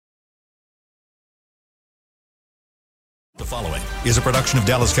The following is a production of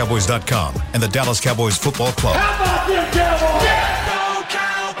DallasCowboys.com and the Dallas Cowboys Football Club. How about them Cowboys? Yeah, go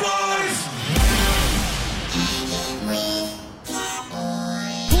Cowboys!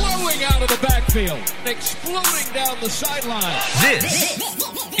 Blowing out of the backfield, exploding down the sideline. This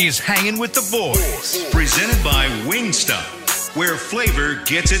is Hanging with the Boys, presented by Wingstop, where flavor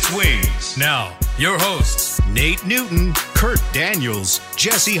gets its wings. Now, your hosts, Nate Newton, Kurt Daniels,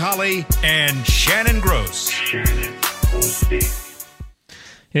 Jesse Holley, and Shannon Gross.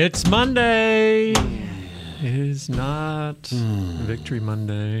 It's Monday. It is not Victory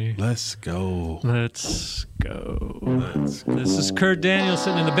Monday. Let's go. Let's go. This is Kurt Daniels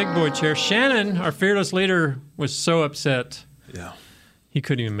sitting in the big boy chair. Shannon, our fearless leader, was so upset. Yeah. He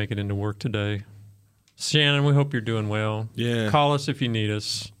couldn't even make it into work today. Shannon, we hope you're doing well. Yeah. Call us if you need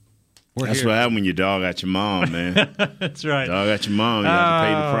us. That's what happened when your dog got your mom, man. That's right. Dog got your mom. You have to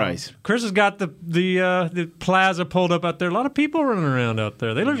pay the price. Chris has got the plaza pulled up out there. A lot of people running around out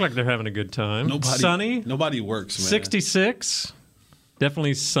there. They look like they're having a good time. Sunny. Nobody works, man. 66.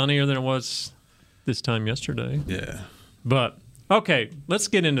 Definitely sunnier than it was this time yesterday. Yeah. But, okay, let's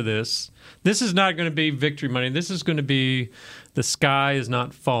get into this. This is not going to be Victory Monday. This is going to be The Sky is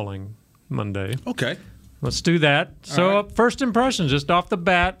Not Falling Monday. Okay. Let's do that. So, first impressions, just off the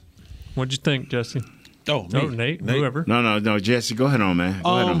bat. What'd you think, Jesse? Oh, no, Nate, whoever. No, Jesse, go ahead on, man.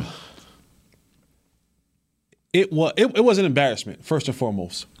 Go ahead on. It was an embarrassment, first and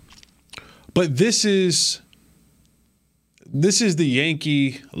foremost. But this is the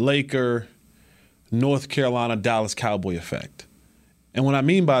Yankee, Laker, North Carolina, Dallas Cowboy effect. And what I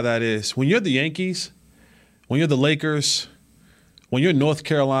mean by that is when you're the Yankees, when you're the Lakers, when you're North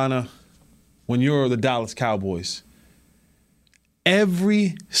Carolina, when you're the Dallas Cowboys,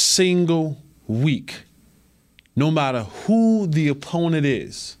 every single week, no matter who the opponent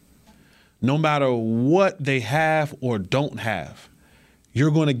is, no matter what they have or don't have,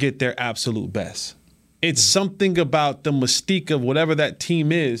 you're going to get their absolute best. It's something about the mystique of whatever that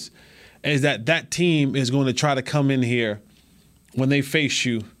team is that team is going to try to come in here when they face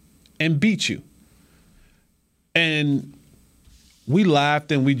you and beat you. And we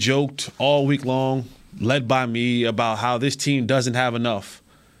laughed and we joked all week long, led by me, about how this team doesn't have enough.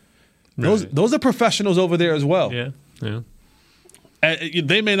 Right. Those are professionals over there as well. Yeah. We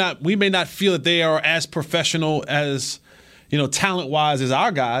may not feel that they are as professional as, talent-wise as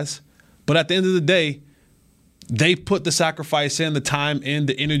our guys, but at the end of the day, they put the sacrifice in, the time in,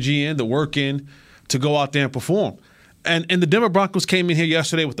 the energy in, the work in to go out there and perform. And the Denver Broncos came in here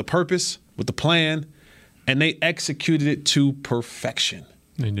yesterday with the purpose, with the plan, and they executed it to perfection.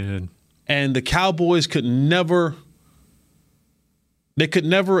 They did. And the Cowboys could never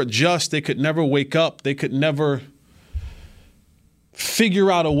adjust. They could never wake up. They could never figure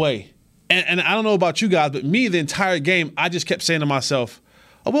out a way. And I don't know about you guys, but me, the entire game, I just kept saying to myself,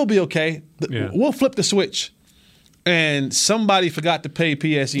 we'll be okay. Yeah. We'll flip the switch. And somebody forgot to pay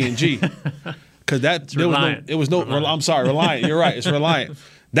PSE&G. Because Reliant. I'm sorry, Reliant. You're right. It's Reliant.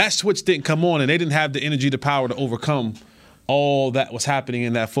 That switch didn't come on, and they didn't have the energy, the power to overcome all that was happening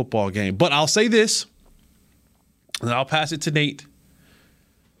in that football game. But I'll say this, and I'll pass it to Nate.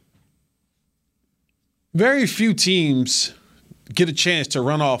 Very few teams get a chance to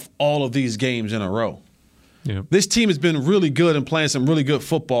run off all of these games in a row. Yep. This team has been really good and playing some really good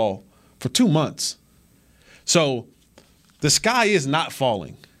football for 2 months. So the sky is not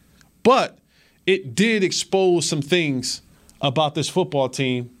falling. But it did expose some things about this football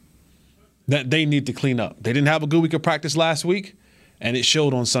team that they need to clean up. They didn't have a good week of practice last week, and it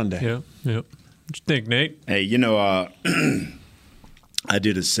showed on Sunday. Yep. What you think, Nate? Hey, I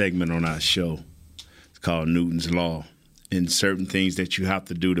did a segment on our show. It's called Newton's Law, and certain things that you have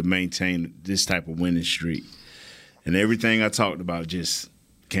to do to maintain this type of winning streak. And everything I talked about just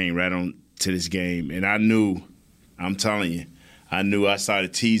came right on to this game. And I knew, I'm telling you, I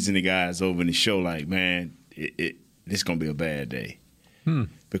started teasing the guys over in the show like, man, this going to be a bad day.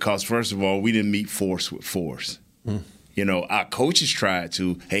 Because, first of all, we didn't meet force with force. Our coaches tried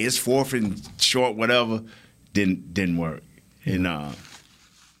to, hey, it's fourth and short, whatever, didn't work. And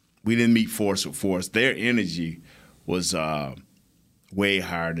we didn't meet force with force. Their energy was way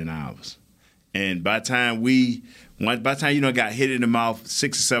higher than ours. And by the time you got hit in the mouth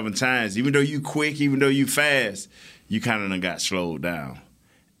 6 or 7 times, even though you quick, even though you fast, you kind of got slowed down.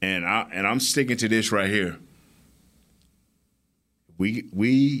 And I'm sticking to this right here.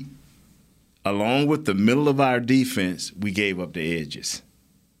 We along with the middle of our defense, we gave up the edges.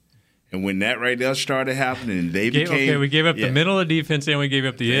 And when that right there started happening, we gave up the middle of the defense and we gave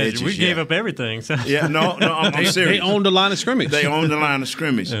up the edge. We gave up everything. So. Yeah, no, I'm serious. They owned the line of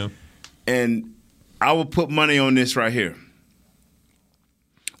scrimmage. Yeah. And I will put money on this right here.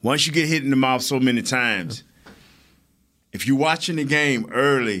 Once you get hit in the mouth so many times, if you're watching the game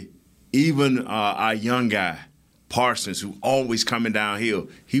early, even our young guy, Parsons, who always coming downhill,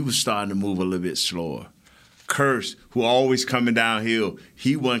 he was starting to move a little bit slower. Curse, who always coming downhill,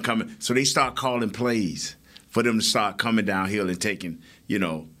 he wasn't coming. So they start calling plays for them to start coming downhill and taking,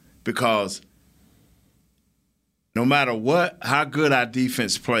 because no matter how good our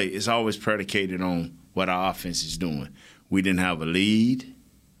defense play, it's always predicated on what our offense is doing. We didn't have a lead.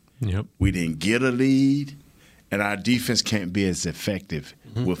 Yep. We didn't get a lead. And our defense can't be as effective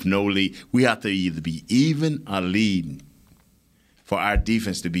with no lead. We have to either be even or leading for our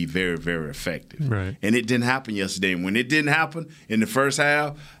defense to be very, very effective. Right. And it didn't happen yesterday. And when it didn't happen in the first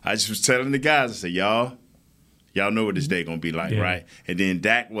half, I just was telling the guys, I said, y'all know what this day going to be like, right? And then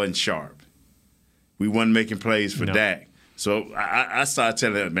Dak wasn't sharp. We wasn't making plays for Dak. So I started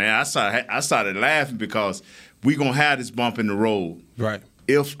telling them, man, I started laughing because we going to have this bump in the road. Right.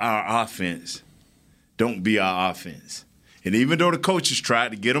 If our offense don't be our offense. And even though the coaches tried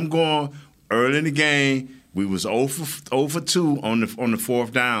to get them going early in the game, we was 0 for 2 on the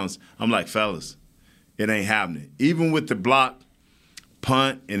fourth downs. I'm like, fellas, it ain't happening. Even with the block,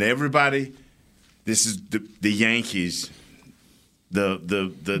 punt, and everybody, this is the Yankees, the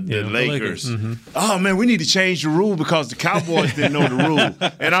Lakers. Mm-hmm. Oh man, we need to change the rule because the Cowboys didn't know the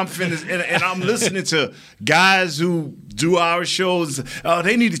rule. And I'm finished, and I'm listening to guys who do our shows. Oh,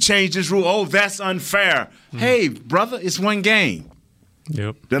 they need to change this rule. Oh, that's unfair. Hey, brother, it's one game.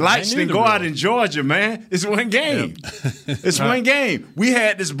 Yep. The lights didn't go out in Georgia, man. It's one game. Yep. It's one game. We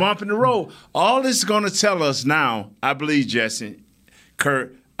had this bump in the road. All this is going to tell us now, I believe, Jesse,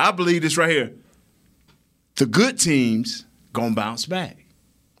 Kurt, I believe this right here. The good teams going to bounce back.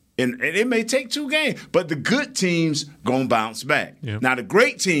 And it may take 2 games, but the good teams going to bounce back. Yep. Now, the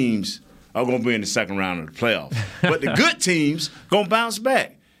great teams are going to be in the second round of the playoffs. But the good teams going to bounce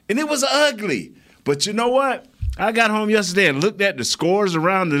back. And it was ugly. But you know what? I got home yesterday and looked at the scores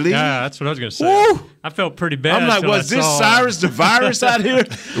around the league. Yeah, that's what I was going to say. Woo! I felt pretty bad. I'm like, was this Cyrus the virus out here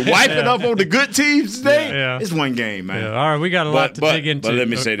wiping up on the good teams today? Yeah. It's one game, man. Yeah. All right, we got a lot to dig into. But let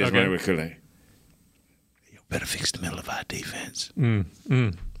me say this okay. right quickly. You better fix the middle of our defense. A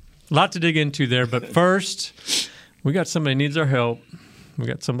lot to dig into there, but first, we got somebody needs our help. We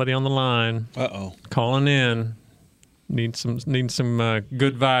got somebody on the line. Uh-oh. Calling in. Need some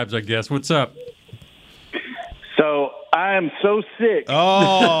good vibes, I guess. What's up? So I am so sick.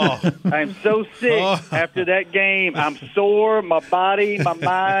 Oh. I am so sick after that game. I'm sore, my body, my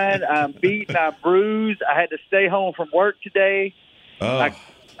mind. I'm beaten, I'm bruised. I had to stay home from work today. I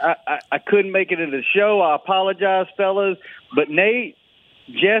couldn't make it into the show. I apologize, fellas. But Nate,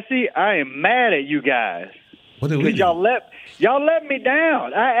 Jesse, I am mad at you guys. What did we do? Y'all let me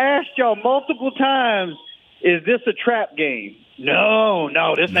down. I asked y'all multiple times, is this a trap game?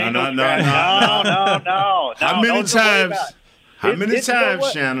 No, this ain't no trap. No. How many times,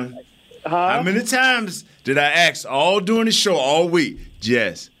 what? Shannon? How many times did I ask all during the show all week,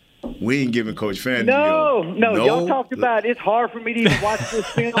 Jess, we ain't giving Coach Fangio. No. Y'all talked about it's hard for me to even watch this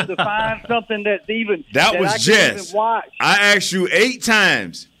film to find something that's even that was I Jess. even watch. I asked you 8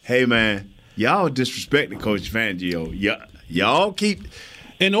 times. Hey man, y'all disrespecting Coach Fangio. Y'all keep.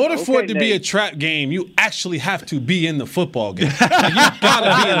 In order for it to be a trap game, you actually have to be in the football game. Like, you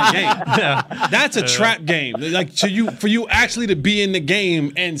gotta be in the game. That's a trap game. Like for you actually to be in the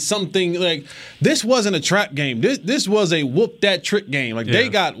game and something like this wasn't a trap game. This was a whoop that trick game. Like they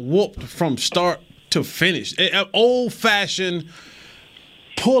got whooped from start to finish. Old fashioned,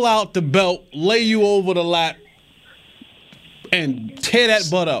 pull out the belt, lay you over the lap, and tear that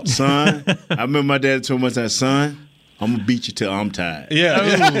butt up. Son, I remember my dad told me one time, son, I'm gonna beat you till I'm tired.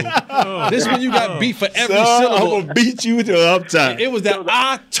 Yeah. This one you got beat for every syllable. I'm gonna beat you till I'm tired. It was that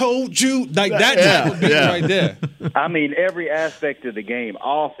I told you, like that type of beat right there. I mean, every aspect of the game: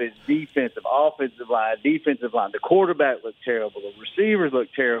 offense, defensive line. The quarterback looked terrible. The receivers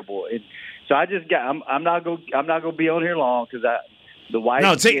looked terrible. So I just got. I'm not gonna be on here long because the wife.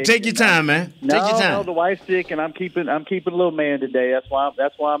 No, take your time, man. Take your time. No, the wife's sick, and I'm keeping a little man today. That's why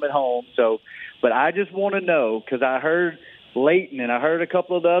I'm at home. So. But I just want to know, because I heard Leighton and I heard a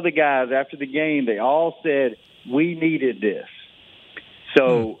couple of the other guys after the game, they all said, we needed this.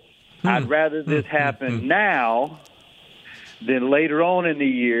 So I'd rather this happen now than later on in the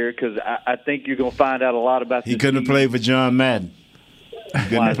year, because I think you're going to find out a lot about this. He couldn't have played for John Madden. He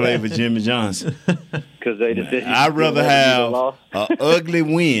couldn't have played for Jimmy Johnson. Because they just I'd rather have an ugly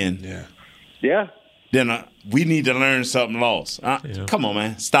win than we need to learn something lost. Come on,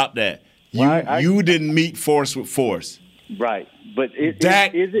 man. Stop that. You didn't meet force with force. Right. But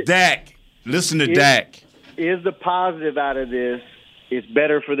Dak, listen to Dak. Is the positive out of this it's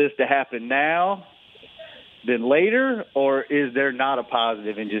better for this to happen now than later, or is there not a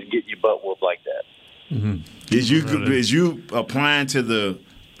positive in just getting your butt whooped like that? Mm-hmm. Is you applying to the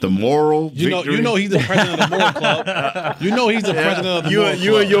moral victory? You know he's the president of the moral club. You know he's the president of the moral club.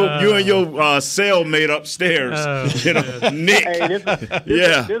 You and your cellmate upstairs. Nick. Hey,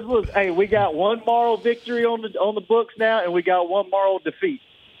 this was. Hey, we got one moral victory on the books now, and we got one moral defeat.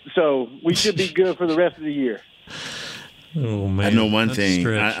 So we should be good for the rest of the year. Oh man! I know one thing.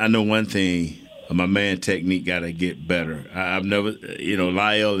 I know one thing. My man technique got to get better. I've never,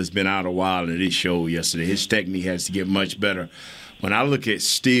 Lyle has been out a while, and it showed yesterday. His technique has to get much better. When I look at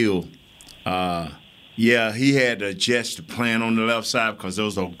Steele, he had to adjust the plan on the left side because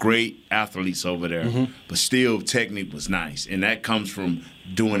those are great athletes over there. Mm-hmm. But Steele technique was nice, and that comes from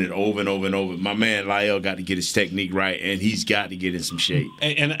doing it over and over and over. My man Lyle got to get his technique right, and he's got to get in some shape.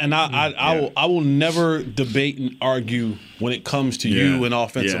 And I will never debate and argue when it comes to you and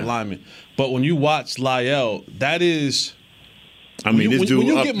offensive linemen. But when you watch Lyle, that is. I mean, when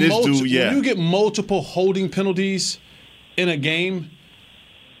you get multiple holding penalties in a game,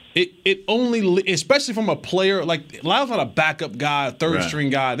 it only, especially from a player like Lyle's not a backup guy, a third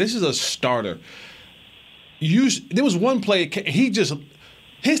string guy. This is a starter. There was one play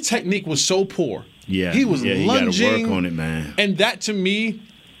his technique was so poor. Yeah, he was lunging. You got to work on it, man. And that to me,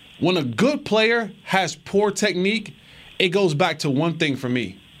 when a good player has poor technique, it goes back to one thing for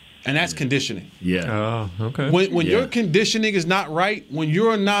me. And that's conditioning. Yeah. Oh, okay. When your conditioning is not right, when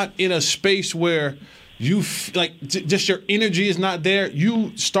you're not in a space where you just your energy is not there,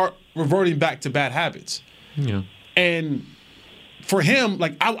 you start reverting back to bad habits. Yeah. And for him,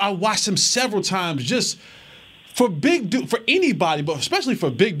 I watched him several times just for anybody, but especially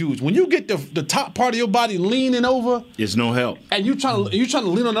for big dudes. When you get the top part of your body leaning over, there's no help. And you trying to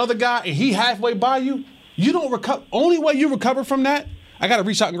lean on another guy and he halfway by you, you don't recover. Only way you recover from that, I got to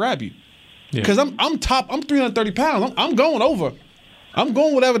reach out and grab you. Because I'm 330 pounds. I'm going over. I'm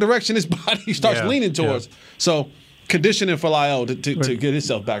going whatever direction his body starts leaning towards. Yeah. So conditioning for Lyle to get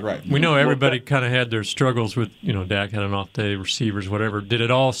himself back right. We know everybody kind of had their struggles with, Dak had an off day, receivers, whatever. Did it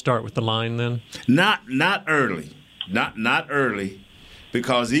all start with the line then? Not early. Not early.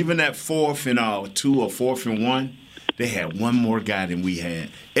 Because even at 4th and 2 or 4th and 1, they had one more guy than we had.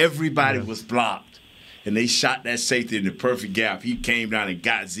 Everybody was blocked. And they shot that safety in the perfect gap. He came down and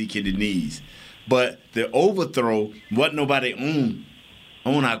got Zeke in the knees. But the overthrow, wasn't nobody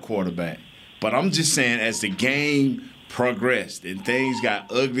on our quarterback. But I'm just saying, as the game progressed and things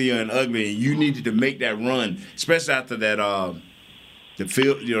got uglier and uglier, and you needed to make that run, especially after that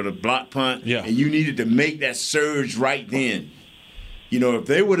the block punt, and you needed to make that surge right then. If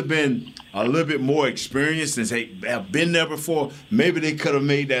they would have been a little bit more experienced and have been there before, maybe they could have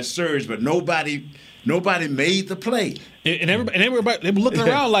made that surge, but nobody made the play. And everybody they were looking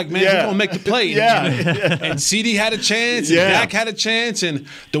around like, man, we're going to make the play. And CD had a chance, and Dak had a chance. And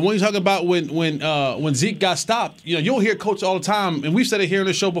the one you talk about when Zeke got stopped, you'll hear coach all the time, and we've said it here on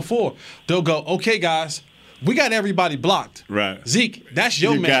the show before. They'll go, okay, guys, we got everybody blocked. Right. Zeke, that's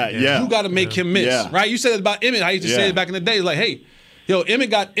your man. You got to make him miss. Right? You said it about Emmett. I used to say it back in the day. Like, hey,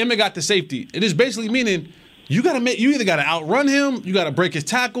 Emmett got the safety. It is basically meaning you either got to outrun him, you got to break his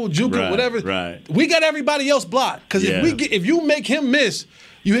tackle, juke him, whatever. Right. We got everybody else blocked because if you make him miss,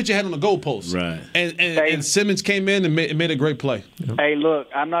 you hit your head on the goalpost. Right. And Simmons came in and made a great play. Hey, look,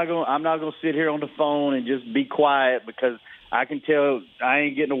 I'm not gonna sit here on the phone and just be quiet because I can tell I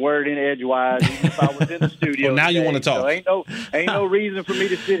ain't getting a word in edgewise even if I was in the studio. Well, now today. You want to talk. So ain't no reason for me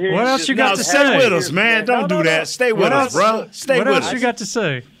to sit here. What else you got to say? Stay with us, man. Don't do that. Stay with us, bro. Stay with us. What else you got to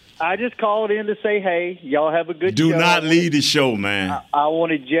say? I just called in to say, hey, y'all have a good show. Do not leave the show, man. I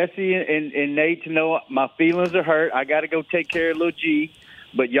wanted Jesse and Nate to know my feelings are hurt. I got to go take care of little G.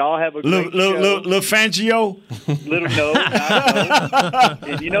 But y'all have a great show. Little Fangio? No.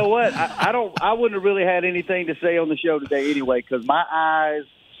 And you know what? I wouldn't have really had anything to say on the show today anyway because my eyes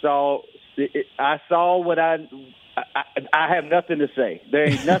saw – I saw what I have nothing to say. There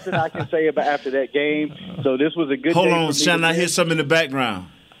ain't nothing I can say about after that game. So this was a good day. Hold on, Shannon. I hear something in the background.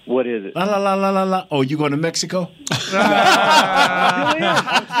 What is it? La la la la la la. Oh, you going to Mexico? I'm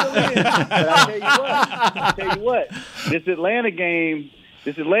still in. But I tell you what. This Atlanta game,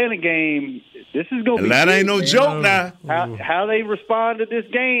 this is going to be Atlanta ain't no joke now. How they respond to this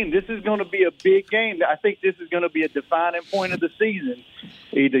game, this is going to be a big game. I think this is going to be a defining point of the season.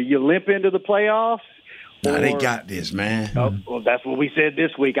 Either you limp into the playoffs Nah, they got this, man. Oh, well, that's what we said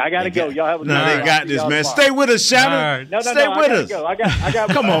this week. I got to go. Y'all have a No, they got this, man. Tomorrow. Stay with us, Shannon. All right. No, Stay with us. Go. I got.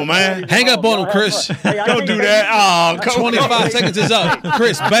 Come on, man. Hang up on him, Chris. Don't do that. Oh, come 25 seconds is up.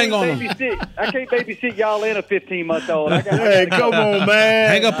 Chris, bang on him. I can't babysit y'all in a 15-month-old. Hey, come on, man.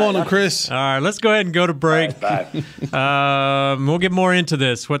 Hang up on him, Chris. All right, let's go ahead and go to break. We'll get more into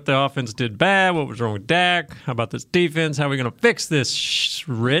this. What the offense did bad. What was wrong with Dak? How about this defense? How are we going to fix this,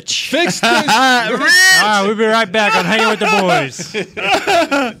 Rich? Fix this. Rich. All right, we'll be right back on Hanging with the Boys.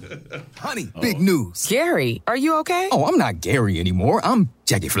 Honey, big news. Gary, are you okay? Oh, I'm not Gary anymore. I'm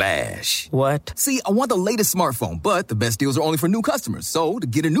Jackie Flash. What? See, I want the latest smartphone, but the best deals are only for new customers. So, to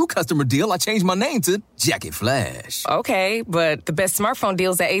get a new customer deal, I changed my name to Jackie Flash. Okay, but the best smartphone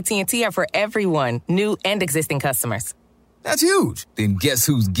deals at AT&T are for everyone, new and existing customers. That's huge. Then guess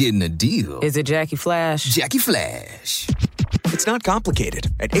who's getting a deal? Is it Jackie Flash? Jackie Flash. It's not complicated.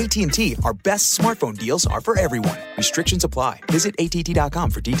 At AT&T, our best smartphone deals are for everyone. Restrictions apply. Visit att.com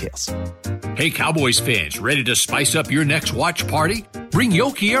for details. Hey, Cowboys fans, ready to spice up your next watch party? Bring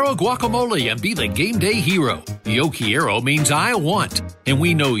Yo Quiero guacamole and be the game day hero. Yo Quiero means I want, and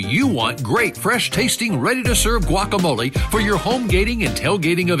we know you want great, fresh-tasting, ready-to-serve guacamole for your home gating and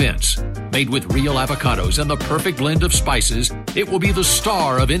tailgating events. Made with real avocados and the perfect blend of spices, it will be the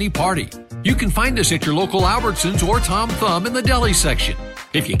star of any party. You can find us at your local Albertsons or Tom Thumb in the deli section.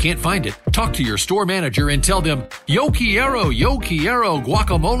 If you can't find it, talk to your store manager and tell them, Yo Quiero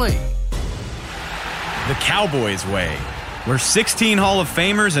guacamole. The Cowboys way, where 16 Hall of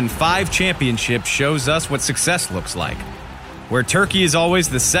Famers and 5 championships shows us what success looks like. Where turkey is always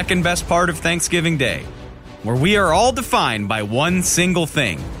the second best part of Thanksgiving Day. Where we are all defined by one single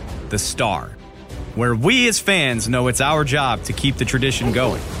thing, the star. Where we as fans know it's our job to keep the tradition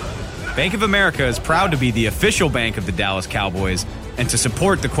going. Bank of America is proud to be the official bank of the Dallas Cowboys and to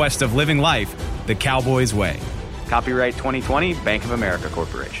support the quest of living life the Cowboys way. Copyright 2020, Bank of America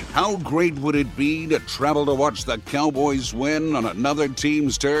Corporation. How great would it be to travel to watch the Cowboys win on another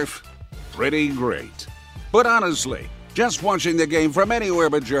team's turf? Pretty great. But honestly, just watching the game from anywhere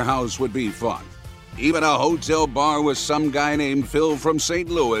but your house would be fun. Even a hotel bar with some guy named Phil from St.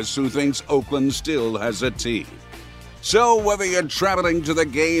 Louis who thinks Oakland still has a team. So whether you're traveling to the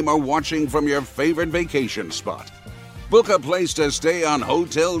game or watching from your favorite vacation spot, book a place to stay on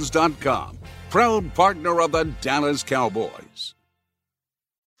Hotels.com. Proud partner of the Dallas Cowboys.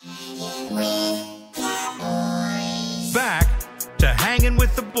 Back to Hanging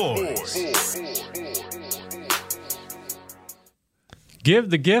with the Boys.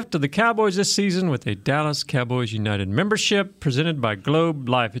 Give the gift to the Cowboys this season with a Dallas Cowboys United membership presented by Globe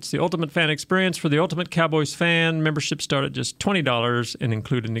Life. It's the ultimate fan experience for the ultimate Cowboys fan. Membership start at just $20 and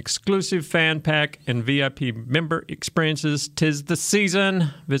include an exclusive fan pack and VIP member experiences. 'Tis the season.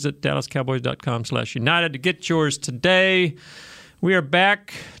 Visit DallasCowboys.com/United to get yours today. We are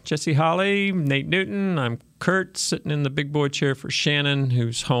back. Jesse Holley, Nate Newton. I'm Kurt, sitting in the big boy chair for Shannon,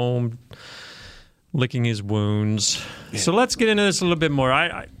 who's home licking his wounds. Yeah. So let's get into this a little bit more.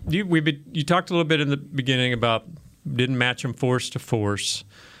 You talked a little bit in the beginning about didn't match them force to force.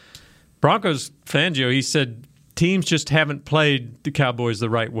 Broncos Fangio, he said teams just haven't played the Cowboys the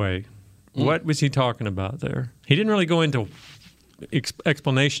right way. What was he talking about there? He didn't really go into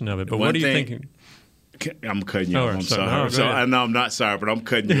explanation of it, but what are you thinking? I'm cutting you off. I'm sorry. I know I'm not sorry, but I'm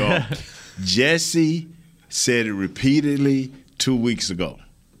cutting you off. Jesse said it repeatedly 2 weeks ago.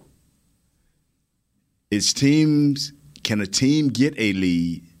 It's teams. Can a team get a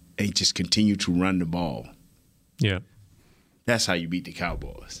lead and just continue to run the ball? Yeah. That's how you beat the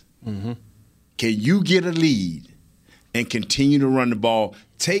Cowboys. Mm-hmm. Can you get a lead and continue to run the ball?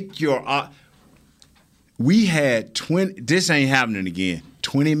 Take your we had 20 – this ain't happening again.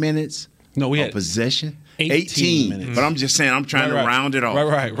 20 minutes we had possession? 18 minutes. But I'm just saying I'm trying to round it off.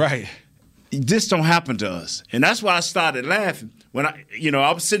 Right. This don't happen to us. And that's why I started laughing. When I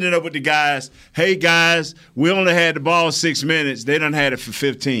was sitting up with the guys, hey, guys, we only had the ball 6 minutes. They done had it for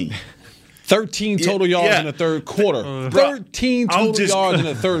 15. 13 total yards in the third quarter. 13 total yards in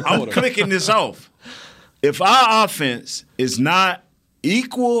the third quarter. I'm clicking this off. If our offense is not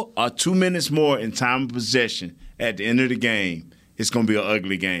equal or 2 minutes more in time of possession at the end of the game, it's going to be an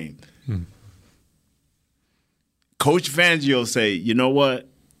ugly game. Coach Fangio say, you know what?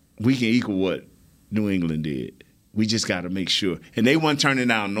 We can equal what New England did. We just got to make sure. And they weren't turning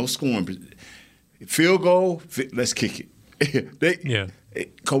down no scoring. Field goal, let's kick it.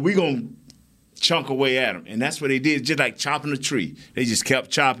 Because we're going to chunk away at them. And that's what they did, just like chopping a tree. They just kept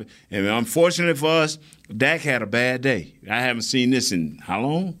chopping. And unfortunately for us, Dak had a bad day. I haven't seen this in how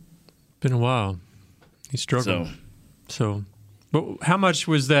long? Been a while. He struggled. So But how much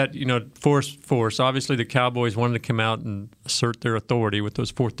was that, force? Obviously, the Cowboys wanted to come out and assert their authority with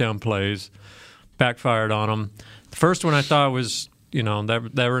those fourth down plays. Backfired on them. The first one I thought was, they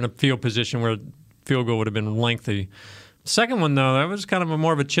were in a field position where field goal would have been lengthy. The second one, though, that was kind of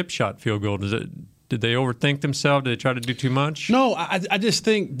more of a chip shot field goal. Did they overthink themselves? Did they try to do too much? No, I just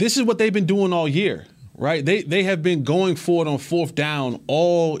think this is what they've been doing all year, right? They have been going for it on fourth down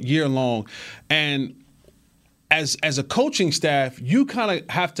all year long. And as a coaching staff, you kind of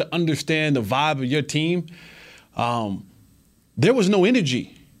have to understand the vibe of your team. There was no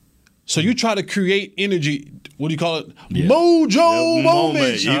energy. So you try to create energy. What do you call it? Yeah. Mojo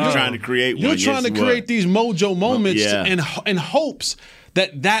moments. You're trying to create one. You're trying to create these mojo moments in hopes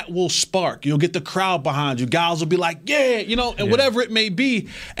that will spark. You'll get the crowd behind you. Guys will be like, yeah, whatever it may be.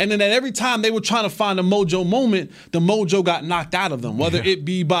 And then at every time they were trying to find a mojo moment, the mojo got knocked out of them, whether it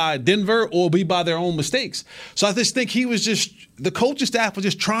be by Denver or be by their own mistakes. So I just think the coaching staff was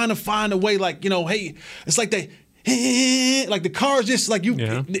just trying to find a way, like, hey, it's like like the car's just like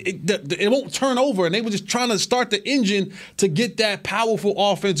it won't turn over, and they were just trying to start the engine to get that powerful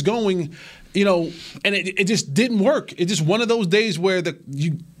offense going, and it just didn't work. It's just one of those days where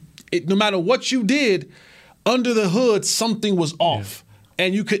no matter what you did, under the hood something was off,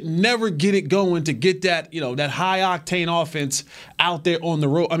 and you could never get it going to get that that high octane offense out there on the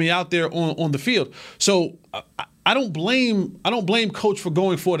road. I mean, out there on the field. So I don't blame Coach for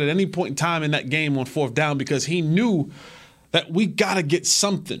going for it at any point in time in that game on fourth down, because he knew that we got to get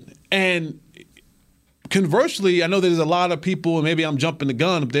something. And conversely, I know there's a lot of people, and maybe I'm jumping the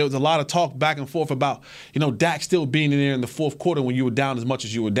gun, but there was a lot of talk back and forth about, Dak still being in there in the fourth quarter when you were down as much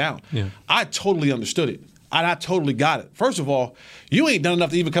as you were down. Yeah. I totally understood it. I totally got it. First of all, you ain't done enough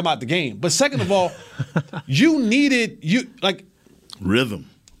to even come out the game. But second of all, you needed rhythm.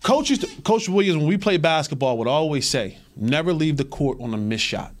 Coach Williams, when we play basketball, would always say, never leave the court on a missed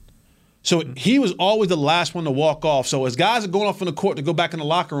shot. So he was always the last one to walk off. So as guys are going off on the court to go back in the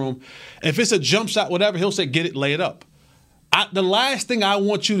locker room, if it's a jump shot, whatever, he'll say, get it, lay it up. The last thing I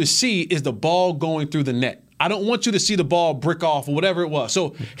want you to see is the ball going through the net. I don't want you to see the ball brick off or whatever it was.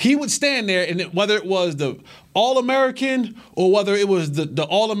 So he would stand there, and whether it was the All-American or whether it was the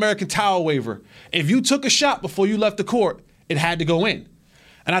All-American towel waiver, if you took a shot before you left the court, it had to go in.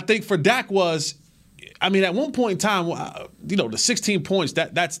 And I think for Dak at one point in time, the 16 points,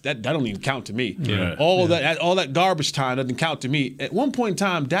 that don't even count to me. Yeah. All that garbage time doesn't count to me. At one point in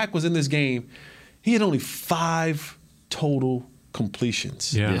time, Dak was in this game. He had only 5 total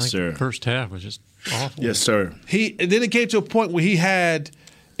completions. Yeah, yes, sir. First half was just awful. Yes, sir. And then it came to a point where he had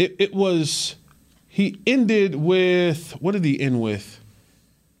he ended with, what did he end with?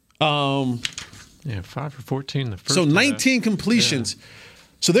 5 for 14 the first. So 19 completions. Yeah.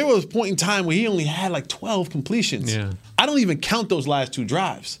 So there was a point in time where he only had like 12 completions. Yeah. I don't even count those last 2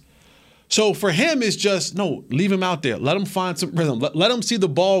 drives. So for him, it's just, no, leave him out there. Let him find some rhythm. Let him see the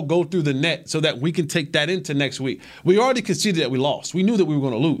ball go through the net so that we can take that into next week. We already conceded that we lost. We knew that we were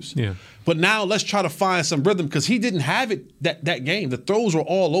going to lose. Yeah. But now let's try to find some rhythm, because he didn't have it that game. The throws were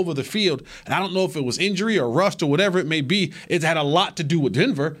all over the field. And I don't know if it was injury or rust or whatever it may be. It had a lot to do with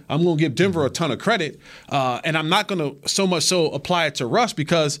Denver. I'm going to give Denver a ton of credit. And I'm not going to so much so apply it to rust,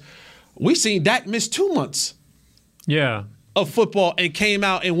 because we seen Dak miss 2 months. Yeah. Of football, and came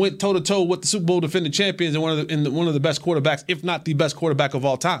out and went toe-to-toe with the Super Bowl defending champions and one of the best quarterbacks, if not the best quarterback of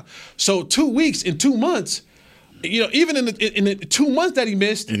all time. So 2 weeks in 2 months, even in the 2 months that he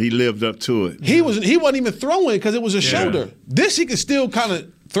missed, and he lived up to it. He wasn't even throwing because it was a shoulder. This he could still kind of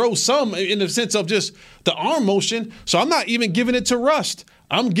throw some in the sense of just the arm motion. So I'm not even giving it to rust.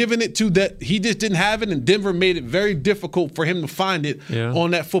 I'm giving it to that he just didn't have it, and Denver made it very difficult for him to find it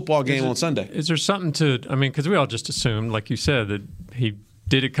on that football game on Sunday. Is there something because we all just assumed, like you said, that he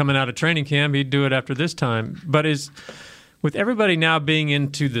did it coming out of training camp, he'd do it after this time. But with everybody now being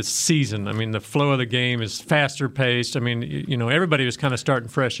into the season, the flow of the game is faster paced. Everybody was kind of starting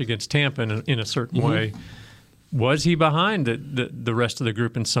fresh against Tampa in a certain way. Was he behind the rest of the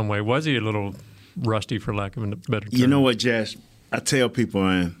group in some way? Was he a little rusty, for lack of a better term? You know what, Josh? I tell people,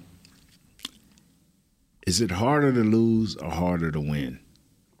 man, is it harder to lose or harder to win?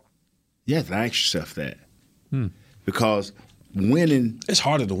 You have to ask yourself that. Because winning, it's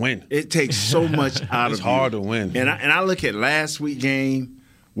harder to win. It takes so much out of you. It's hard to win. And I look at last week's game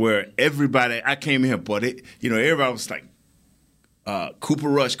where everybody, I came in here, but everybody was like, Cooper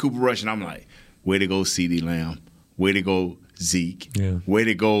Rush, and I'm like, way to go, CeeDee Lamb. Way to go, Zeke. Yeah. Way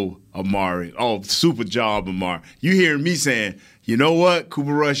to go, Amari. Oh, super job, Amari. You hearing me saying, you know what?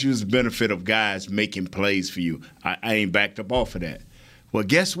 Cooper Rush used the benefit of guys making plays for you. I ain't backed up off of that. Well,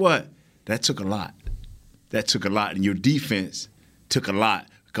 guess what? That took a lot. And your defense took a lot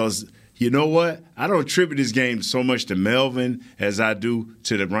because you know what? I don't attribute this game so much to Melvin as I do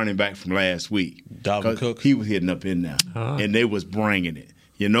to the running back from last week. Dalvin Cook. He was hitting up in there, and they was bringing it.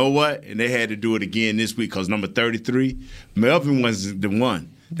 You know what? And they had to do it again this week because number 33, Melvin was the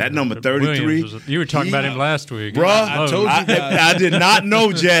one. That number 33. You were talking about him last week. Bruh, I told you guys. I did not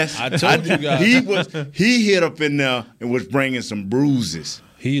know, Jess. I told you guys. He hit up in there and was bringing some bruises.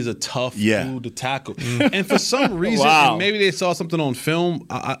 He's a tough dude to tackle. And for some reason, Wow. and maybe they saw something on film,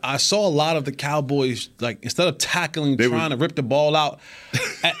 I saw a lot of the Cowboys, like, instead of tackling, trying to rip the ball out.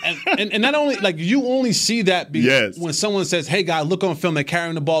 and not only, like, you only see that when someone says, hey, guys, look on film, they're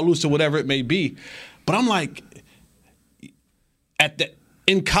carrying the ball loose or whatever it may be. But I'm like,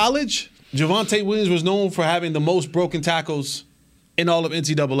 in college, Javonte Williams was known for having the most broken tackles in all of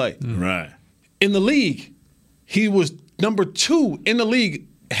NCAA. Right. In the league, he was number 2 in the league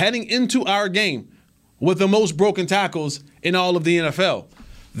heading into our game with the most broken tackles in all of the NFL.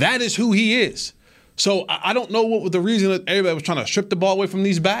 That is who he is. So I don't know what was the reason that everybody was trying to strip the ball away from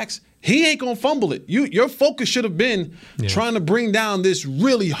these backs. He ain't going to fumble it. Your focus should have been trying to bring down this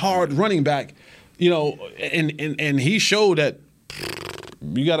really hard running back, and he showed that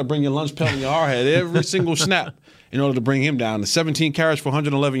you got to bring your lunch pail in your hard head every single snap in order to bring him down. The 17 carries for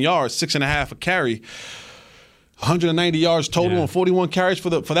 111 yards, 6.5 a carry. 190 yards total and 41 carries for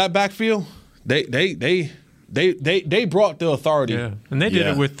that backfield. They brought the authority. Yeah, and they did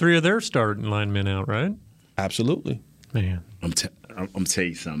it with 3 of their starting linemen out, right? Absolutely, man. I'm tell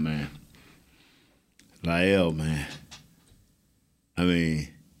you something, man. La'el, man. I mean,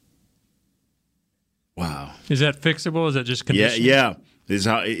 wow. Is that fixable? Is that just conditioning? Yeah.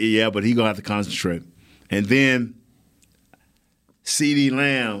 But he gonna have to concentrate. And then CeeDee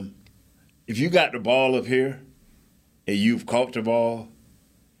Lamb, if you got the ball up here and you've caught the ball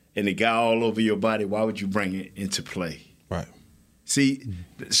and the guy all over your body, why would you bring it into play? Right. See,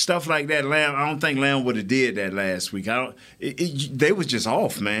 stuff like that, Lamb, I don't think Lamb would have did that last week. They was just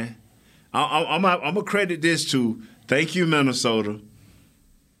off, man. I'm going to credit this to, thank you, Minnesota.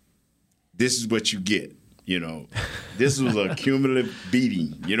 This is what you get. This was a cumulative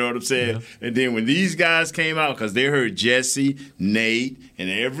beating. You know what I'm saying? Yeah. And then when these guys came out, because they heard Jesse, Nate, and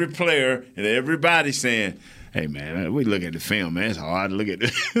every player and everybody saying, hey, man, we look at the film, man. It's hard to look at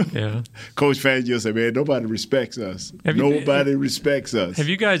it. Yeah. Coach Fangio said, man, nobody respects us. Nobody respects us. Have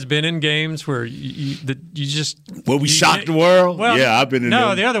you guys been in games where you just – Where we shocked the world? Well, yeah, I've been in No,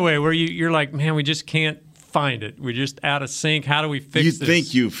 them. the other way, where you're like, man, we just can't find it. We're just out of sync. How do we fix this? You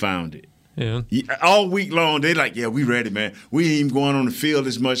think you found it. Yeah. All week long, they like, yeah, we ready, man. We ain't even going on the field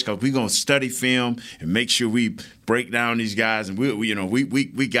as much because we're going to study film and make sure we break down these guys, and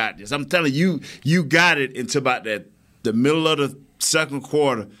we got this. I'm telling you, you got it until about the middle of the second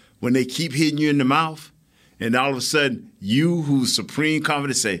quarter when they keep hitting you in the mouth, and all of a sudden, you who's supreme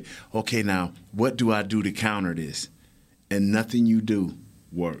confident say, okay, now, what do I do to counter this? And nothing you do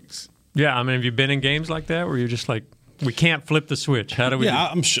works. Yeah, I mean, have you been in games like that where you're just like, we can't flip the switch? How do we?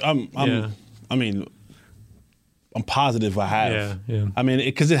 Yeah, I'm positive I have. Yeah. I mean,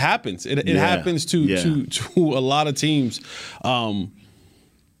 because it happens. It happens to a lot of teams. And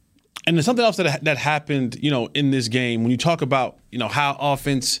there's something else that happened, in this game when you talk about, how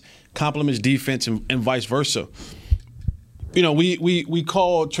offense complements defense and vice versa. We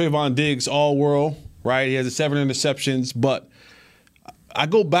call Trayvon Diggs all-world, right? He has 7 interceptions, but I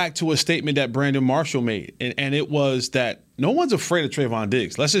go back to a statement that Brandon Marshall made, and it was that no one's afraid of Trayvon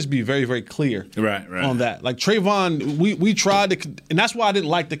Diggs. Let's just be very, very clear on that. Like Trayvon, we tried to, and that's why I didn't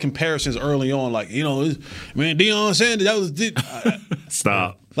like the comparisons early on. Like, man, Deion Sanders, that was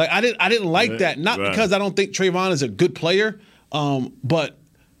Stop. Like I didn't like that, not because I don't think Trayvon is a good player, but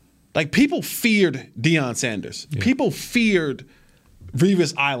like people feared Deion Sanders. Yeah. People feared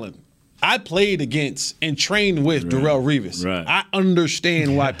Revis Island. I played against and trained with Darrelle Revis. Right. I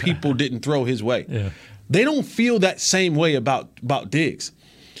understand why people didn't throw his way. Yeah. They don't feel that same way about Diggs.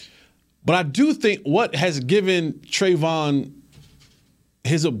 But I do think what has given Trayvon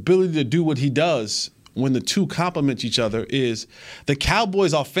his ability to do what he does when the two complement each other is the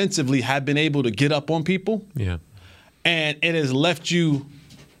Cowboys offensively have been able to get up on people. Yeah. And it has left you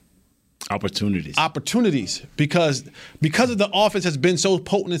opportunities because of the offense has been so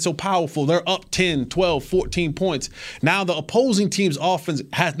potent and so powerful. They're up 10, 12, 14 points. Now the opposing team's offense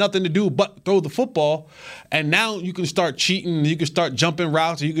has nothing to do but throw the football, and now you can start cheating, you can start jumping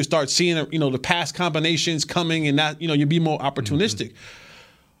routes, and you can start seeing the pass combinations coming, and that you'll be more opportunistic. Mm-hmm.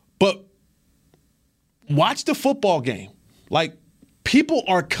 But watch the football game. Like, people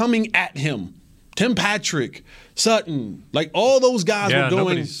are coming at him Tim Patrick, Sutton, like all those guys were going.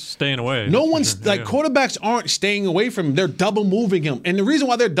 Nobody's staying away. No one's quarterbacks aren't staying away from him. They're double moving him. And the reason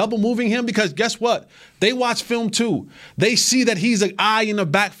why they're double moving him, because guess what? They watch film too. They see that he's an eye in the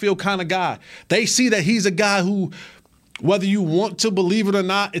backfield kind of guy. They see that he's a guy who, whether you want to believe it or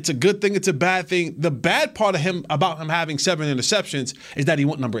not, it's a good thing, it's a bad thing. The bad part of him about him having 7 interceptions is that he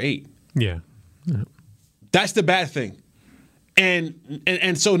went number 8. Yeah. That's the bad thing.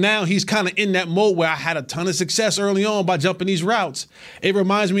 And so now he's kind of in that mode where I had a ton of success early on by jumping these routes. It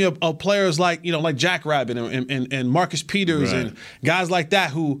reminds me of players like Jack Rabbit and Marcus Peters and guys like that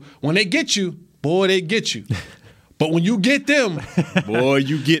who, when they get you, boy, they get you. But when you get them, boy,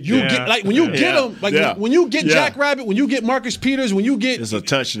 you get like when you get them, like when you get Jack Rabbit, when you get Marcus Peters, when you get it's a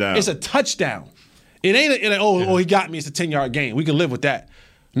touchdown. It's a touchdown. It ain't he got me. It's a 10-yard gain. We can live with that.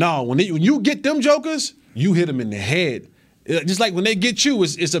 No, when you get them jokers, you hit them in the head. Just like when they get you,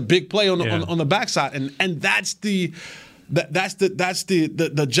 it's a big play on the backside, and that's the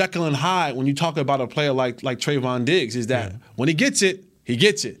Jekyll and Hyde when you talk about a player like Trayvon Diggs, is that when he gets it,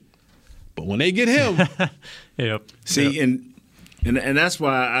 but when they get him, and that's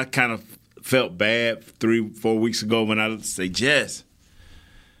why I kind of felt bad 3-4 weeks ago when I say Jess,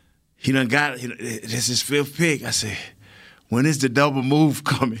 he done got it. This is his 5th pick. I said, when is the double move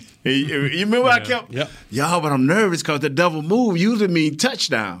coming? You remember I kept, y'all, but I'm nervous because the double move usually means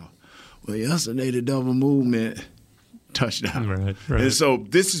touchdown. Well, yesterday the double move meant touchdown. Right. And so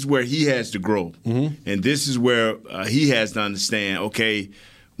this is where he has to grow. Mm-hmm. And this is where he has to understand, okay,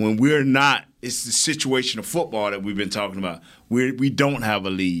 when we're not, it's the situation of football that we've been talking about. We don't have a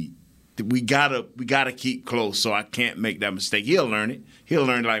lead. We gotta keep close, so I can't make that mistake. He'll learn it. He'll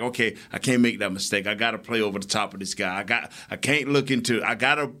learn, like, okay, I can't make that mistake. I gotta play over the top of this guy. I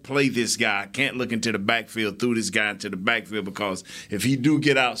gotta play this guy. I can't look into the backfield through this guy into the backfield, because if he do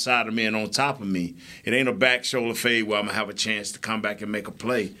get outside of me and on top of me, it ain't a back shoulder fade where I'm gonna have a chance to come back and make a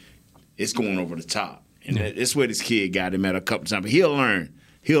play. It's going over the top. And that's where this kid got him at a couple times. But he'll learn.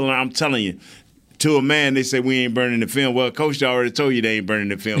 I'm telling you. To a man, they say we ain't burning the film. Well, Coach already told you they ain't burning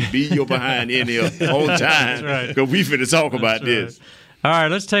the film. Be your behind in here on time, because we finna talk about this. All right,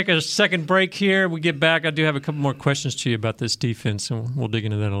 let's take a second break here. We get back. I do have a couple more questions to you about this defense, and we'll dig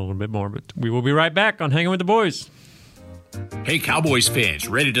into that a little bit more. But we will be right back on Hanging with the Boys. Hey, Cowboys fans,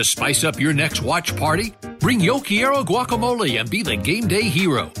 ready to spice up your next watch party? Bring Yo Quiero guacamole and be the game day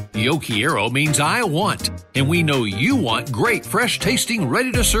hero. Yo Quiero means I want, and we know you want great, fresh-tasting,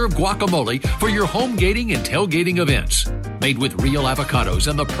 ready-to-serve guacamole for your home gating and tailgating events. Made with real avocados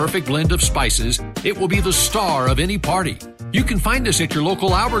and the perfect blend of spices, it will be the star of any party. You can find us at your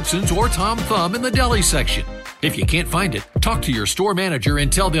local Albertsons or Tom Thumb in the deli section. If you can't find it, talk to your store manager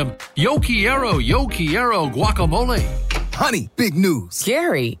and tell them, Yo Quiero guacamole. Honey, big news.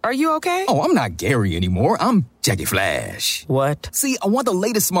 Gary, are you okay? Oh, I'm not Gary anymore. I'm Jackie Flash. What? See, I want the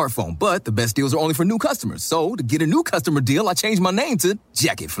latest smartphone, but the best deals are only for new customers. So, to get a new customer deal, I changed my name to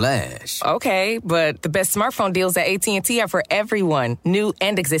Jackie Flash. Okay, but the best smartphone deals at AT&T are for everyone, new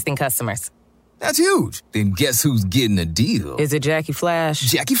and existing customers. That's huge. Then guess who's getting a deal? Is it Jackie Flash?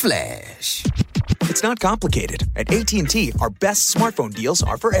 Jackie Flash. It's not complicated. At AT&T, our best smartphone deals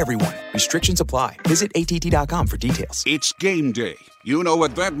are for everyone. Restrictions apply. Visit AT&T.com for details. It's game day. You know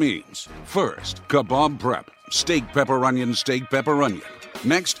what that means. First, kebab prep. Steak, pepper, onion, steak, pepper, onion.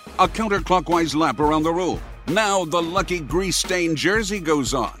 Next, a counterclockwise lap around the room. Now the lucky grease-stained jersey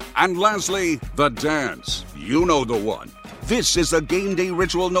goes on. And lastly, the dance. You know the one. This is a game day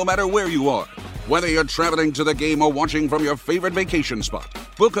ritual no matter where you are. Whether you're traveling to the game or watching from your favorite vacation spot,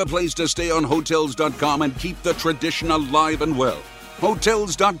 book a place to stay on Hotels.com and keep the tradition alive and well.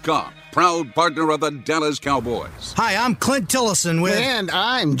 Hotels.com, proud partner of the Dallas Cowboys. Hi, I'm Clint Tillison with... And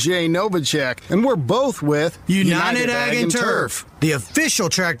I'm Jay Novacek, and we're both with... United Ag and Turf, the official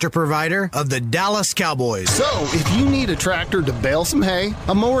tractor provider of the Dallas Cowboys. So, if you need a tractor to bale some hay,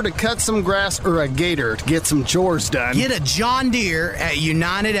 a mower to cut some grass, or a gator to get some chores done... Get a John Deere at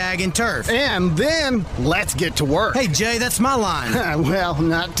United Ag and Turf. And then, let's get to work. Hey, Jay, that's my line. Well,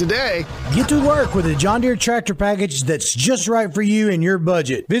 not today. Get to work with a John Deere tractor package that's just right for you and your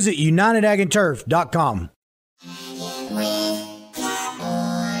budget. Visit UnitedAgAndTurf.com.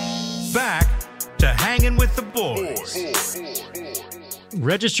 Back to Hanging with the Boys.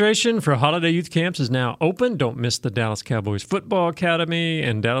 Registration for holiday youth camps is now open. Don't miss the Dallas Cowboys Football Academy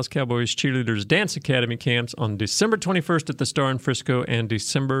and Dallas Cowboys Cheerleaders Dance Academy camps on December 21st at the Star in Frisco and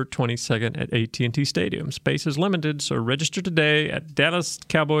December 22nd at AT&T Stadium. Space is limited, so register today at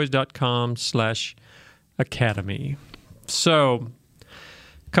dallascowboys.com/academy. So,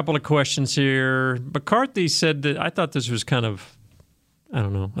 a couple of questions here. McCarthy said that, I thought this was kind of I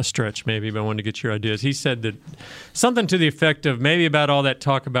don't know, a stretch maybe, but I wanted to get your ideas. He said that something to the effect of maybe about all that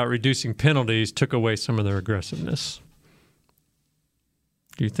talk about reducing penalties took away some of their aggressiveness.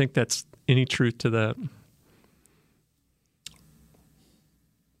 Do you think that's any truth to that?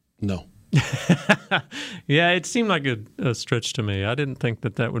 No. Yeah, it seemed like a stretch to me. I didn't think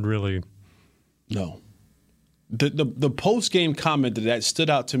that would really. No. The post-game comment that stood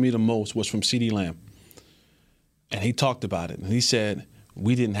out to me the most was from CeeDee Lamb. And he talked about it. And he said,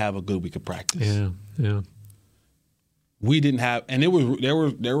 we didn't have a good week of practice. Yeah. We didn't have, and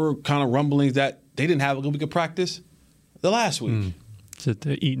there were kind of rumblings that they didn't have a good week of practice the last week. Is it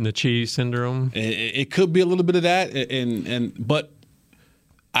the eating the cheese syndrome? It could be a little bit of that, but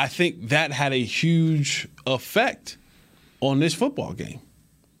I think that had a huge effect on this football game.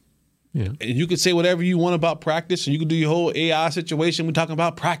 Yeah. And you could say whatever you want about practice, and you could do your whole AI situation. We're talking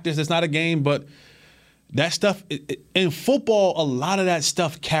about practice. It's not a game, but that stuff in football, a lot of that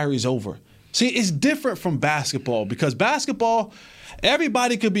stuff carries over. See, it's different from basketball because basketball,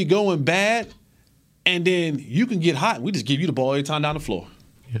 everybody could be going bad, and then you can get hot. We just give you the ball every time down the floor.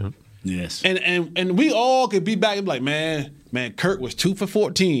 Yeah. Yes. And we all could be back and be like, man, Kurt was 2 for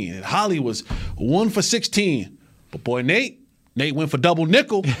 14, and Holly was 1 for 16. But boy, Nate went for double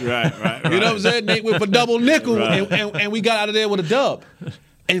nickel. Right. You know what I'm saying? Nate went for double nickel, Right. and we got out of there with a dub.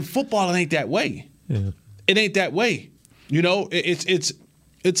 And football, it ain't that way. Yeah. It ain't that way. You know, it's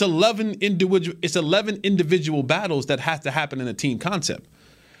 11 individual battles that have to happen in a team concept.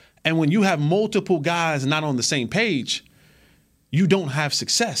 And when you have multiple guys not on the same page, you don't have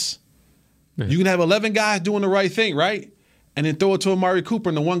success. Yeah. You can have 11 guys doing the right thing, right? And then throw it to Amari Cooper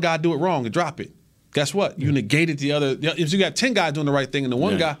and the one guy do it wrong and drop it. Guess what? You negated the other. If you got 10 guys doing the right thing and the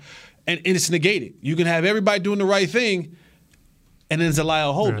one guy, and it's negated. You can have everybody doing the right thing, and then it's a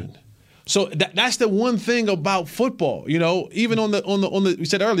Lyle Holden. Right. So that's the one thing about football. You know, even on the we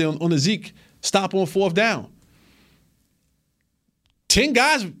said earlier on the Zeke stop on 4th down, 10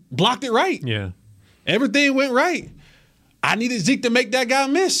 guys blocked it right. Yeah, everything went right. I needed Zeke to make that guy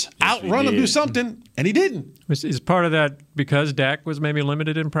miss, outrun him, do something, and he didn't. Is part of that because Dak was maybe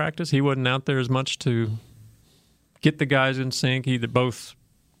limited in practice? He wasn't out there as much to get the guys in sync, either both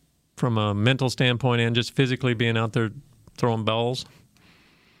from a mental standpoint and just physically being out there throwing balls?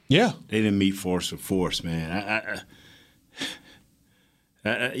 Yeah. They didn't meet force with force, man.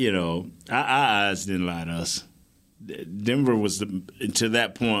 Our eyes didn't lie to us. Denver was, to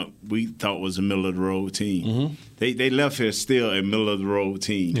that point, we thought was a middle-of-the-road team. Mm-hmm. They left here still a middle-of-the-road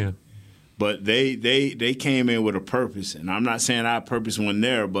team. Yeah. But they came in with a purpose, and I'm not saying our purpose wasn't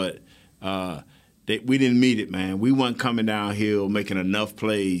there, but we didn't meet it, man. We weren't coming downhill making enough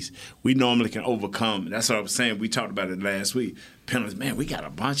plays. We normally can overcome. That's what I was saying. We talked about it last week. Penalties, man, we got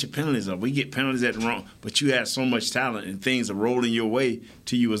a bunch of penalties. We get penalties at the wrong, but you had so much talent and things are rolling your way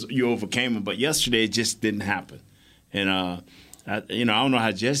to you as you overcame them. But yesterday it just didn't happen. And I don't know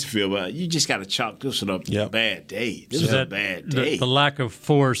how Jesse feel, but you just got to chalk this up to a bad day. This is a bad day. The lack of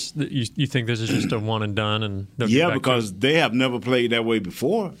force, you think this is just a one and done? And because they have never played that way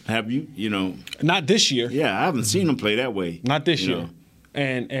before. Have you? Not this year. Yeah, I haven't seen them play that way. Not this year.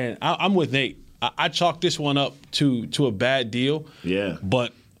 And I'm with Nate. I chalk this one up to a bad deal. Yeah.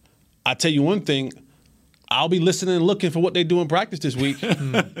 But I tell you one thing. I'll be listening and looking for what they do in practice this week.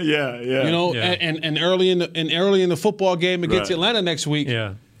 Yeah. And early in the football game against Atlanta next week.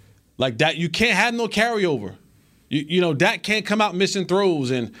 Yeah. Like that, you can't have no carryover. Dak can't come out missing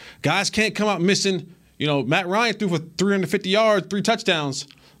throws, and guys can't come out missing. Matt Ryan threw for 350 yards, 3 touchdowns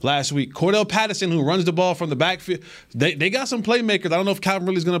last week. Cordell Patterson, who runs the ball from the backfield, they got some playmakers. I don't know if Calvin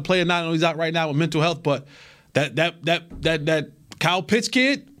Ridley's going to play or not. I know he's out right now with mental health, but that Kyle Pitts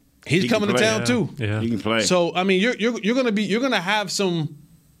kid. He's coming to town too. Yeah, he can play. So I mean, you're gonna have some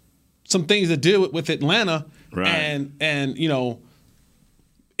things to deal with Atlanta, right? And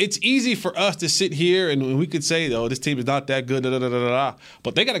it's easy for us to sit here and we could say, oh, this team is not that good,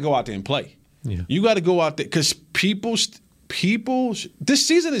 but they got to go out there and play. Yeah. You got to go out there because people. This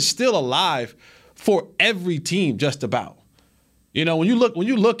season is still alive for every team, just about. When you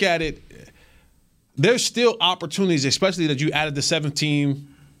look at it, there's still opportunities, especially that you added the 7th team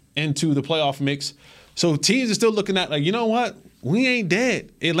into the playoff mix. So teams are still looking at like, you know what? We ain't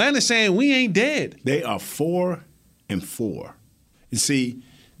dead. Atlanta's saying we ain't dead. They are 4-4. You see,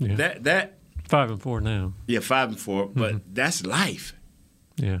 that 5-4 now. Yeah, 5-4, but that's life.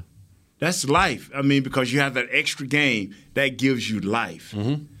 Yeah. That's life. I mean, because you have that extra game, that gives you life.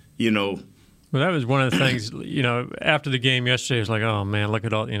 Well, that was one of the things, after the game yesterday, it was like, oh, man, look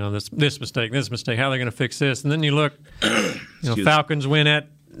at all, this mistake, how are they going to fix this? And then you look, Falcons win at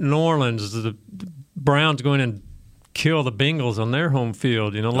New Orleans, the Browns go in and kill the Bengals on their home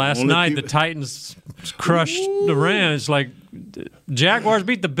field. Last night the Titans crushed the Rams. Like Jaguars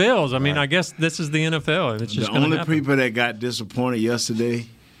beat the Bills. I mean, I guess this is the NFL. And it's just the only happen. people that got disappointed yesterday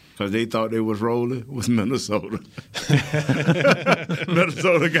because they thought they was rolling was Minnesota.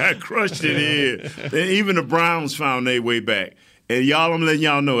 Minnesota got crushed in the end. And even the Browns found their way back. And y'all, I'm letting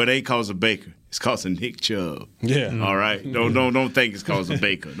y'all know it ain't cause of Baker. It's cause of Nick Chubb. Yeah. All right. Don't think it's cause of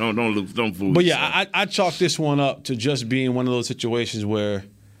Baker. Don't fool. But yourself. I chalk this one up to just being one of those situations where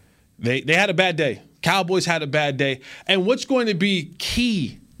they had a bad day. Cowboys had a bad day. And what's going to be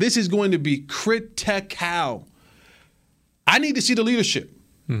key? This is going to be critical. I need to see the leadership.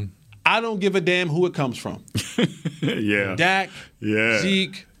 I don't give a damn who it comes from. Yeah. Dak,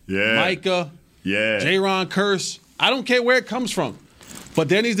 Zeke, Micah, J-Ron Curse. I don't care where it comes from. But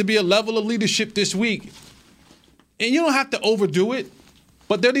there needs to be a level of leadership this week. And you don't have to overdo it,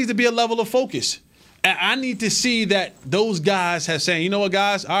 but there needs to be a level of focus. And I need to see that those guys have saying, you know what,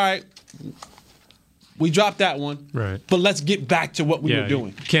 guys, all right, we dropped that one. Right. But let's get back to what we were doing.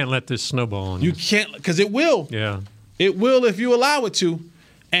 You can't let this snowball on you. You can't, because it will. Yeah. It will if you allow it to.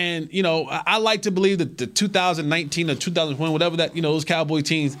 And, I like to believe that the 2019 or 2020, whatever that, those Cowboy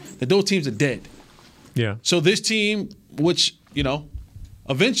teams, that those teams are dead. Yeah. So this team, which,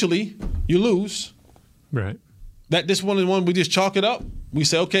 eventually you lose. Right. That this one is one we just chalk it up. We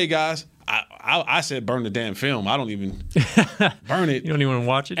say, okay, guys. I said burn the damn film. I don't even burn it. You don't even want to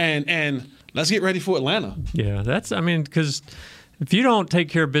watch it? And let's get ready for Atlanta. Yeah, because if you don't take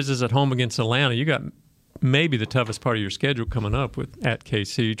care of business at home against Atlanta, you got maybe the toughest part of your schedule coming up with at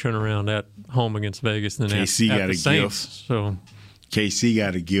KC, turn around at home against Vegas, and then KC at got the a Saints. gift. So KC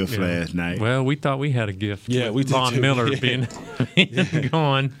got a gift last night. Well, we thought we had a gift. Yeah, we did Von too. Miller being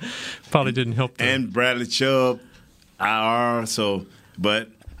gone probably didn't help them. And Bradley Chubb, IR. So, but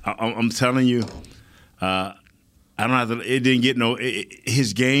I'm telling you, I don't have to. It didn't get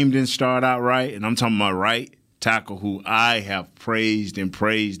his game didn't start out right, and I'm talking about right tackle who I have praised and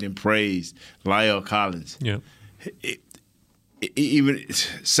praised and praised, La'el Collins. Yeah. Even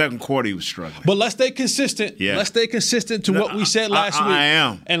second quarter, he was struggling. But let's stay consistent. Yeah. Let's stay consistent to what we said last week. I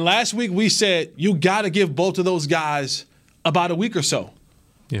am. And last week we said you got to give both of those guys about a week or so.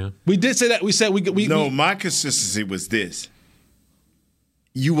 Yeah. We did say that. We said we my consistency was this.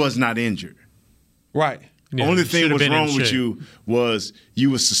 You was not injured. Right. The only thing was wrong with you was you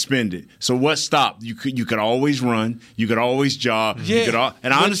were suspended. So what stopped? You could always run. You could always jog. Yeah.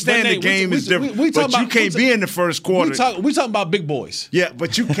 And I understand the game is different. But you can't be in the first quarter. We talking about big boys. Yeah,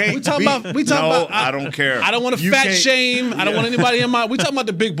 but you can't. We talking about. I don't care. I don't want to fat shame. I don't want anybody in my. We talking about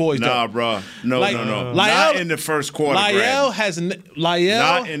the big boys. Nah, though. bro. No. La'el, Not in the first quarter. La'el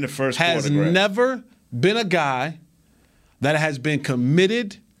not in the first quarter. Has never been a guy that has been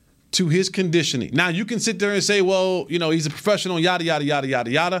committed to his conditioning. Now, you can sit there and say, well, he's a professional, yada, yada, yada,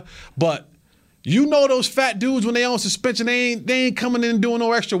 yada, yada. But those fat dudes, when they on suspension, they ain't coming in and doing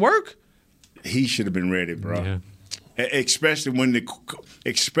no extra work. He should have been ready, bro. Yeah. Especially when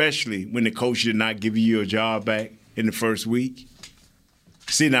the coach did not give you your job back in the first week.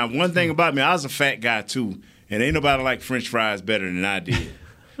 See, now, one thing about me, I was a fat guy, too. And ain't nobody like French fries better than I did.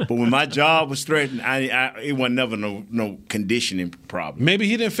 But when my job was threatened, it was never no conditioning problem. Maybe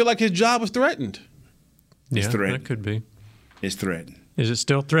he didn't feel like his job was threatened. Yeah, it's threatened. That could be. It's threatened. Is it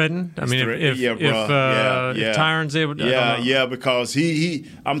still threatened? I mean, if Tyron's able to. Because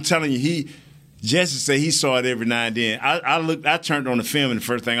I'm telling you, Jesse said he saw it every now and then. I turned on the film, and the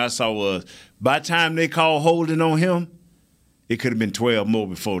first thing I saw was by the time they called holding on him, it could have been 12 more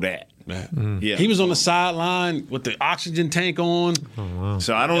before that. Yeah. He was on the sideline with the oxygen tank on. Oh, wow.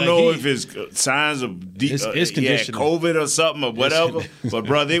 So I don't know if it's signs of COVID or something or whatever. But,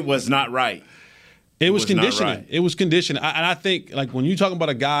 brother, it was not right. It was conditioning. Right. It was conditioning. And I think, like, when you're talking about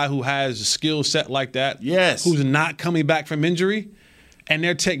a guy who has a skill set like that, yes, who's not coming back from injury, and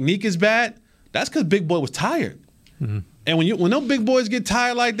their technique is bad, that's because Big Boy was tired. Mm-hmm. And when those big boys get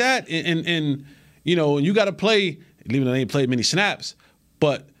tired like that, and you got to play, even though they ain't played many snaps,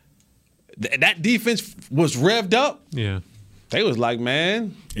 but that defense was revved up. Yeah. They was like,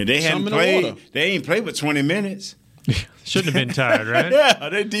 man, and they hadn't played. They ain't played but 20 minutes. Shouldn't have been tired, right? Yeah,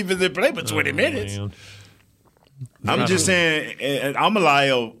 their defense didn't play but 20 minutes. Man. I'm just saying, I'm a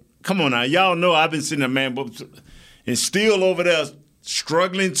La'el. Come on now. Y'all know I've been sitting there, man, and still over there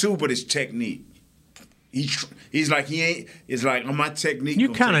struggling too, but his technique. He's like, it's like, my technique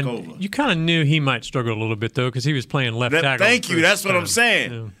you gonna take over. You kind of knew he might struggle a little bit, though, because he was playing left tackle. Thank you. That's what I'm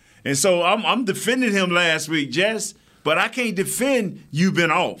saying. Yeah. And so I'm defending him last week, Jess, but I can't defend you been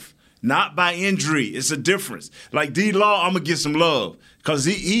off. Not by injury. It's a difference. Like D-Law, I'm going to give some love because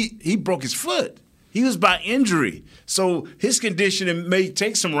he broke his foot. He was by injury. So his conditioning may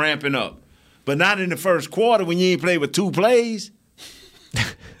take some ramping up, but not in the first quarter when you ain't played with 2 plays.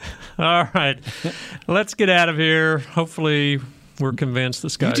 All right. Let's get out of here. Hopefully we're convinced the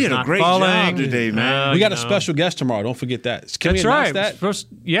sky's You did a not great falling. job today, man. We got a special guest tomorrow. Don't forget that. Can That's we announce right. that?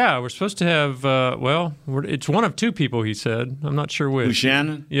 We're supposed to have, it's one of 2 people, he said. I'm not sure which. Who,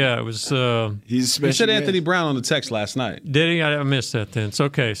 Shannon? Yeah, it was. He's He said Anthony Brown on the text last night. Did he? I missed that then. It's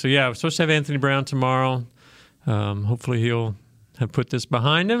okay. So, yeah, we're supposed to have Anthony Brown tomorrow. Hopefully he'll have put this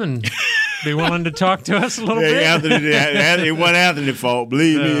behind him and be willing to talk to us a little bit. Anthony, it wasn't Anthony's fault.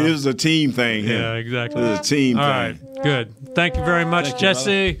 Believe me, it was a team thing. Yeah, exactly. It was a team All thing. right, good. Thank you very much,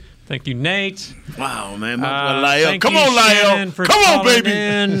 Jesse. Thank you, Nate. Wow, man. My boy Come on, Lyle. Come on,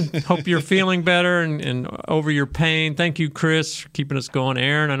 baby. Hope you're feeling better and over your pain. Thank you, Chris, for keeping us going.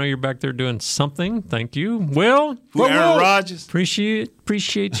 Aaron, I know you're back there doing something. Thank you. Will? Aaron Rodgers.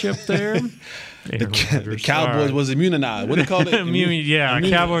 Appreciate you up there. The Cowboys was immunized. What do they call it?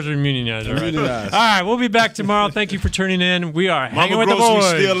 Cowboys are immunized. All right. All right, we'll be back tomorrow. Thank you for tuning in. We are hanging with the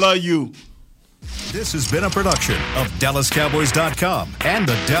boys. We still love you. This has been a production of DallasCowboys.com and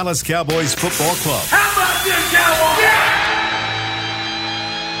the Dallas Cowboys Football Club. How about this, Cowboys?